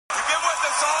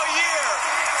us all year.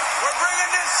 We're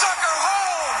bringing this sucker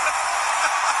home.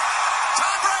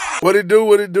 Tom Brady. What it do,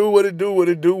 what it do, what it do, what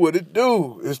it do, what it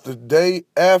do. It's the day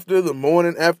after, the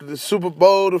morning after the Super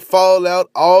Bowl, the fallout,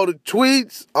 all the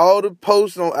tweets, all the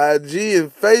posts on IG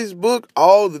and Facebook,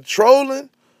 all the trolling.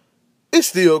 It's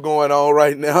still going on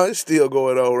right now. It's still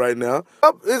going on right now.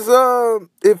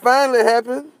 It finally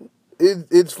happened.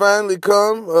 It's finally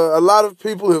come. A lot of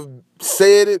people have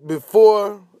said it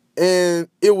before, and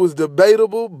it was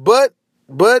debatable. But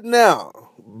now,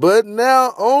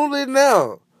 only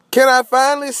now, can I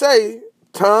finally say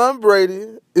Tom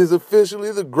Brady is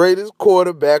officially the greatest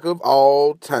quarterback of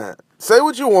all time. Say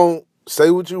what you want.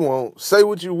 Say what you want. Say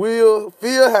what you will.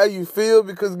 Feel how you feel,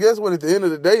 because guess what? At the end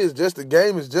of the day, it's just a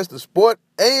game. It's just a sport.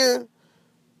 And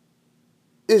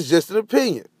it's just an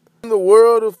opinion. In the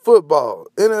world of football,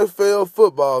 NFL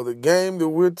football, the game that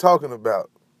we're talking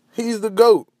about, he's the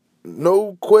GOAT.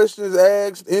 No questions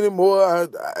asked anymore.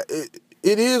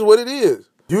 It is what it is.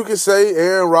 You can say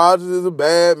Aaron Rodgers is a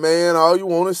bad man. All you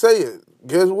want to say it.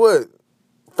 Guess what?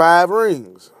 5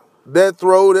 rings. That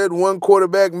throw that one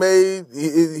quarterback made,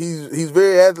 he's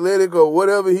very athletic or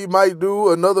whatever he might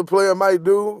do, another player might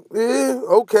do. Yeah,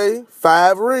 okay,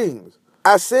 5 rings.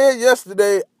 I said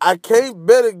yesterday, I can't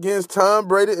bet against Tom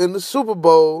Brady in the Super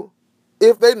Bowl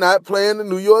if they're not playing the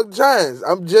New York Giants.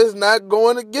 I'm just not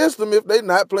going against them if they're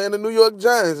not playing the New York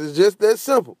Giants. It's just that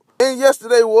simple. And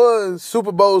yesterday was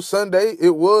Super Bowl Sunday.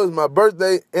 It was my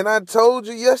birthday. And I told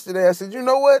you yesterday, I said, you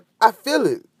know what? I feel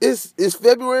it. It's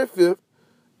February 5th.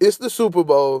 It's the Super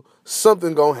Bowl.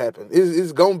 Something gonna happen.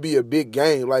 It's gonna be a big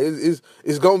game. Like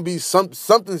it's gonna be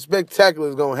something spectacular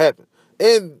is gonna happen,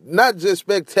 and not just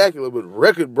spectacular, but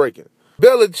record breaking.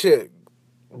 Belichick,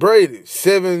 Brady,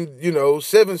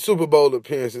 7 Super Bowl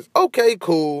appearances. Okay,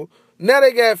 cool. Now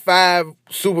they got 5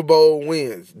 Super Bowl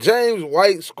wins. James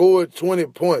White scored 20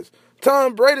 points.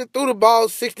 Tom Brady threw the ball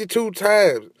 62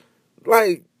 times.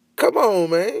 Like, come on,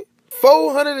 man.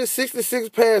 466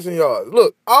 passing yards.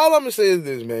 Look, all I'm going to say is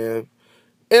this, man.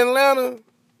 Atlanta,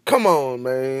 come on,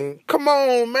 man. Come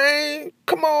on, man.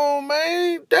 Come on,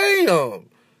 man. Damn.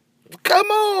 Come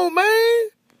on, man.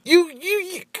 You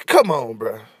come on,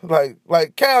 bro.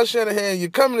 Like Kyle Shanahan, you're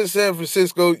coming to San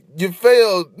Francisco. You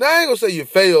failed. Now, I ain't going to say you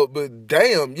failed, but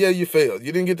damn, yeah, you failed.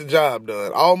 You didn't get the job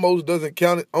done. Almost doesn't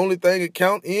count. Only thing that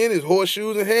count in is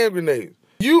horseshoes and hand grenades.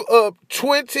 You up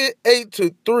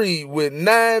 28-3 with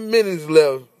 9 minutes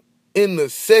left in the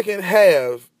second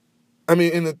half,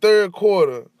 in the third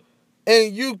quarter,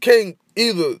 and you can't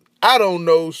either, I don't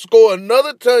know, score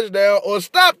another touchdown or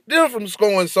stop them from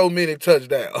scoring so many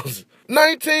touchdowns.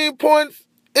 19 points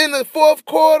in the fourth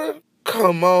quarter?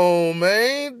 Come on,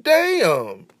 man.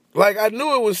 Damn. Like, I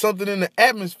knew it was something in the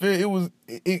atmosphere. It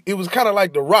was kind of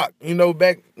like The Rock.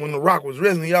 Back when The Rock was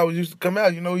wrestling, he always used to come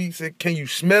out, he said, "Can you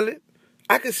smell it?"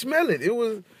 I could smell it. It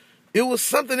was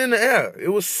something in the air. It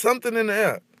was something in the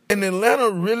air. And Atlanta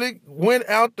really went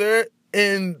out there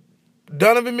and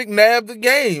Donovan McNabb the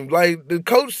game. Like the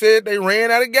coach said, they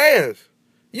ran out of gas.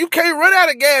 You can't run out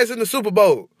of gas in the Super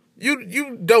Bowl.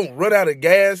 You don't run out of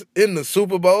gas in the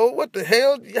Super Bowl. What the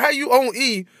hell? How you on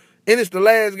E and it's the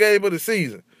last game of the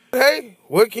season? Hey,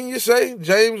 what can you say?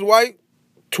 James White,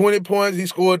 20 points. He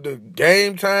scored the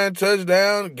game-time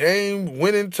touchdown,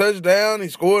 game-winning touchdown. He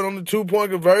scored on the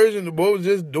 2-point conversion. The boy was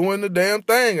just doing the damn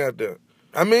thing out there.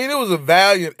 It was a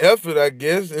valiant effort, I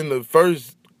guess, in the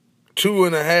first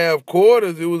 2.5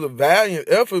 quarters. It was a valiant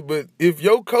effort, but if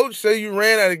your coach say you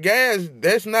ran out of gas,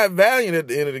 that's not valiant at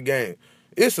the end of the game.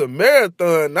 It's a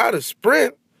marathon, not a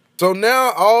sprint. So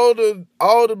now all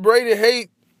the Brady hate,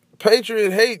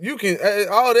 Patriot hate, you can,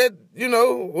 all that,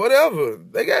 whatever.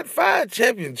 They got 5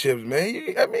 championships,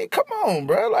 man. Come on,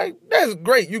 bro. Like, that's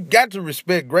great. You got to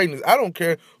respect greatness. I don't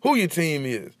care who your team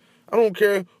is. I don't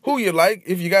care who you like,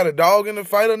 if you got a dog in the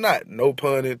fight or not. No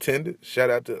pun intended. Shout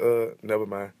out to, never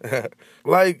mind.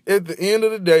 Like, at the end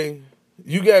of the day,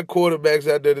 you got quarterbacks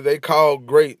out there that they call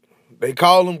great. They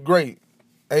call them great.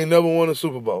 Ain't never won a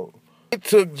Super Bowl. It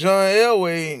took John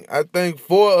Elway, I think,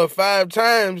 4 or 5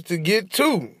 times to get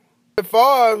 2.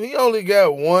 Favre, he only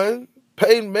got 1.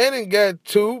 Peyton Manning got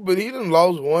 2, but he done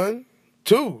lost 1.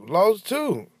 2, lost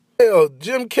 2. Hell,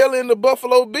 Jim Kelly and the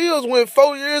Buffalo Bills went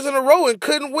 4 years in a row and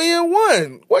couldn't win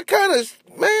 1. What kind of,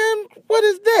 man, what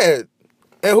is that?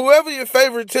 And whoever your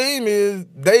favorite team is,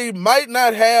 they might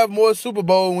not have more Super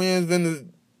Bowl wins than the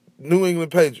New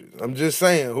England Patriots. I'm just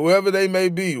saying, whoever they may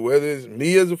be, whether it's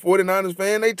me as a 49ers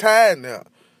fan, they tied now.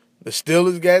 The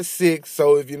Steelers got 6,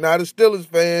 so if you're not a Steelers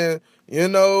fan,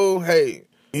 hey,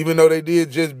 even though they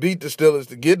did just beat the Steelers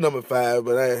to get number 5,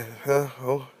 but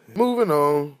moving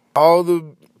on. All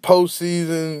the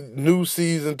postseason, new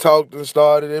season talk done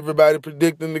started. Everybody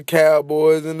predicting the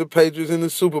Cowboys and the Patriots in the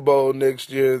Super Bowl next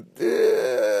year.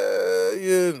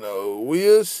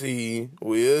 We'll see.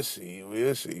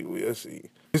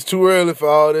 It's too early for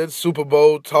all that Super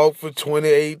Bowl talk for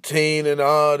 2018 and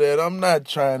all that. I'm not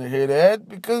trying to hear that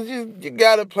because you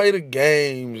got to play the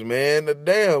games, man.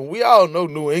 Damn, we all know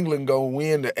New England going to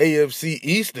win the AFC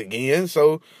East again.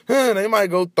 So they might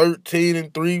go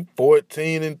 13-3,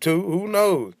 14-2. Who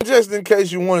knows? Just in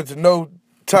case you wanted to know,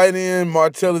 tight end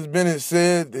Martellus Bennett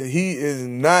said that he is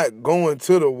not going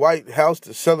to the White House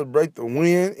to celebrate the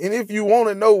win. And if you want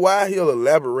to know why, he'll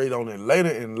elaborate on it later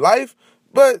in life.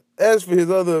 But as for his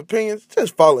other opinions,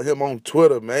 just follow him on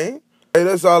Twitter, man. Hey,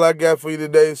 that's all I got for you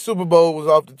today. Super Bowl was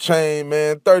off the chain,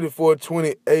 man.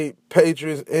 34-28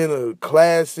 Patriots in a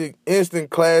classic,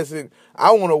 instant classic.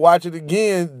 I want to watch it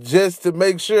again just to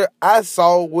make sure I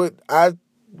saw what I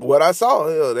saw.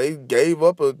 Hell, they gave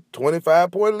up a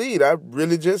 25-point lead. I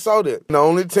really just saw that. The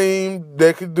only team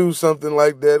that could do something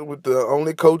like that, with the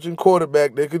only coach and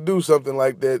quarterback that could do something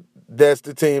like that, that's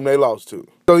the team they lost to.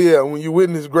 So yeah, when you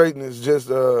witness greatness, just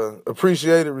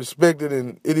appreciate it, respect it,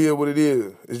 and it is what it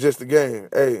is. It's just a game.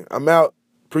 Hey, I'm out.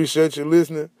 Appreciate you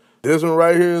listening. This one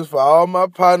right here is for all my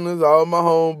partners, all my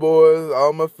homeboys,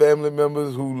 all my family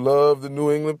members who love the New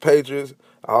England Patriots,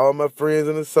 all my friends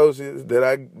and associates that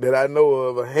I know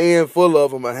of, a handful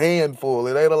of them, a handful.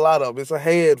 It ain't a lot of them, it's a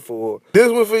handful.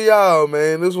 This one for y'all,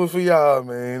 man. I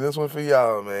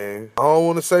don't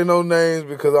want to say no names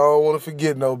because I don't want to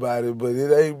forget nobody, but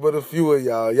it ain't but a few of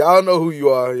y'all. Y'all know who you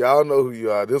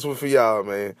are. This one for y'all,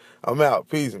 man. I'm out.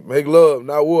 Peace. Make love,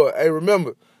 not war. Hey,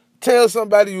 remember, tell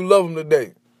somebody you love them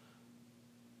today.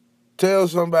 Tell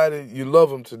somebody you love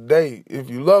them today. If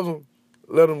you love them,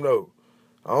 let them know.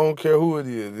 I don't care who it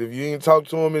is. If you ain't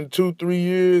talked to them in 2-3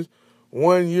 years,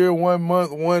 1 year, 1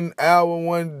 month, 1 hour,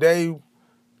 1 day,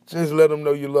 just let them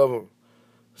know you love them.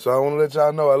 So I want to let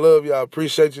y'all know I love y'all.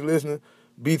 Appreciate you listening.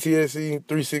 BTSE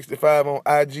 365 on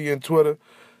IG and Twitter.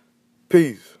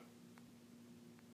 Peace.